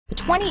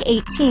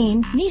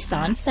2018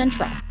 Nissan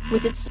Sentra.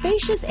 With its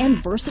spacious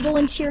and versatile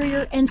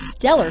interior and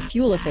stellar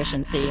fuel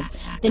efficiency,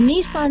 the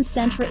Nissan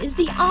Sentra is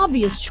the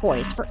obvious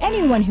choice for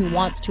anyone who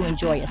wants to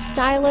enjoy a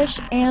stylish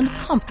and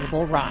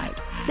comfortable ride.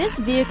 This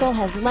vehicle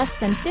has less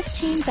than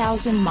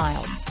 15,000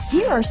 miles.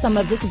 Here are some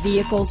of this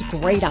vehicle's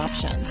great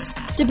options: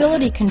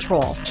 stability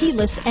control,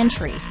 keyless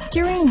entry,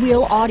 steering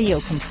wheel audio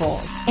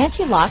controls,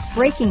 anti-lock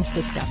braking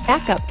system,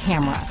 backup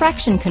camera,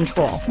 traction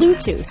control,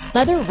 Bluetooth,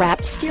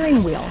 leather-wrapped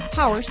steering wheel,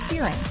 power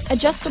steering,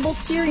 adjustable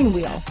steering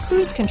wheel,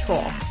 cruise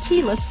control,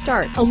 keyless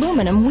start,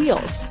 aluminum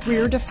wheels,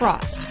 rear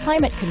defrost,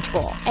 climate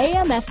control,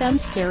 AM/FM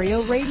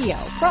stereo radio,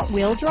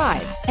 front-wheel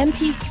drive,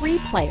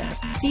 MP3 player,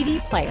 CD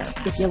player.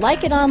 If you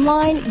like it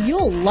online,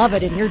 you'll love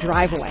it in your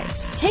driveway.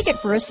 Take it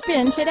for a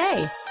spin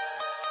today.